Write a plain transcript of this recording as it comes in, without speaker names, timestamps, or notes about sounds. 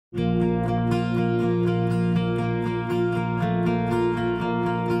When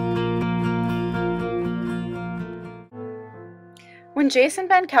Jason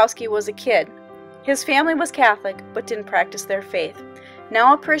Benkowski was a kid, his family was Catholic but didn't practice their faith.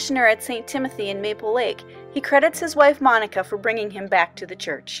 Now a parishioner at St. Timothy in Maple Lake, he credits his wife Monica for bringing him back to the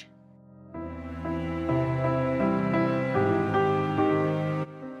church.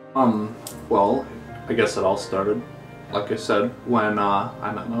 Well, I guess it all started, like I said, when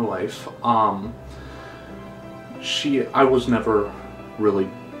I met my wife. I was never really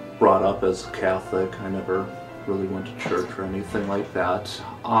brought up as a Catholic. I never really went to church or anything like that.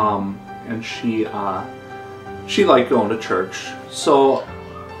 And she liked going to church. So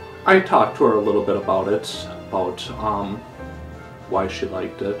I talked to her a little bit about it, about why she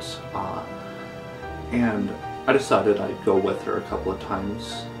liked it. And I decided I'd go with her a couple of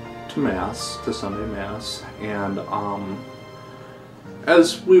times to Mass, to Sunday Mass. And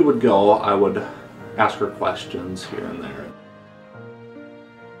as we would go, I would ask her questions here and there.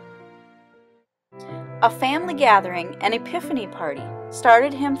 A family gathering, an epiphany party,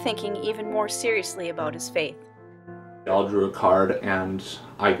 started him thinking even more seriously about his faith. We all drew a card and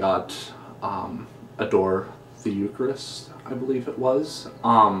I got Adore the Eucharist, I believe it was.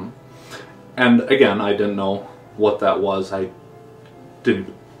 And again, I didn't know what that was. I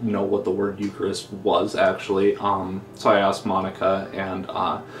didn't know what the word Eucharist was actually. So I asked Monica and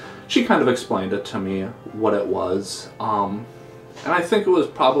she kind of explained it to me what it was. And I think it was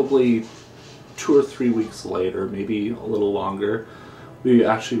probably 2 or 3 weeks later, maybe a little longer, we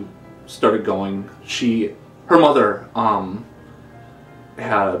actually started going. Her mother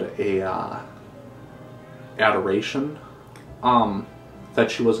had a adoration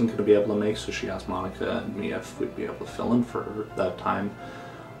that she wasn't going to be able to make, so she asked Monica and me if we'd be able to fill in for her that time.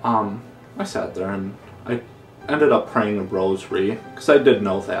 I sat there and I ended up praying a rosary, because I did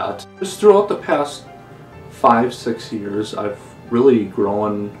know that. Just throughout the past 5-6 years, I've really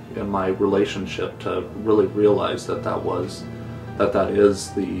grown in my relationship to really realize that that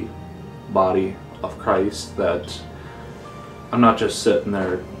is the body of Christ, that I'm not just sitting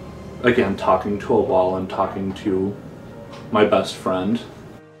there, again, talking to a wall and talking to my best friend.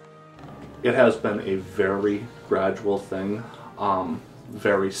 It has been a very gradual thing,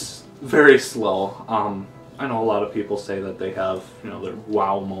 very slow. I know a lot of people say that they have, their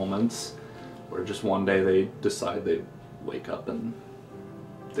wow moments, where just one day they decide they wake up and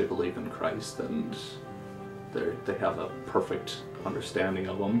they believe in Christ and they have a perfect understanding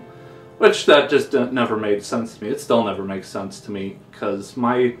of Him, which that just never made sense to me. It still never makes sense to me, because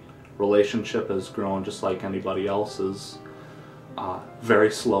my relationship has grown just like anybody else's, very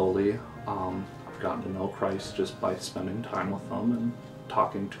slowly. I've gotten to know Christ just by spending time with Him and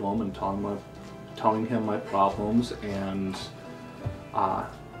talking to Him and telling Him my problems and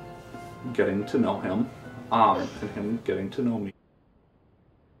getting to know Him, and Him getting to know me.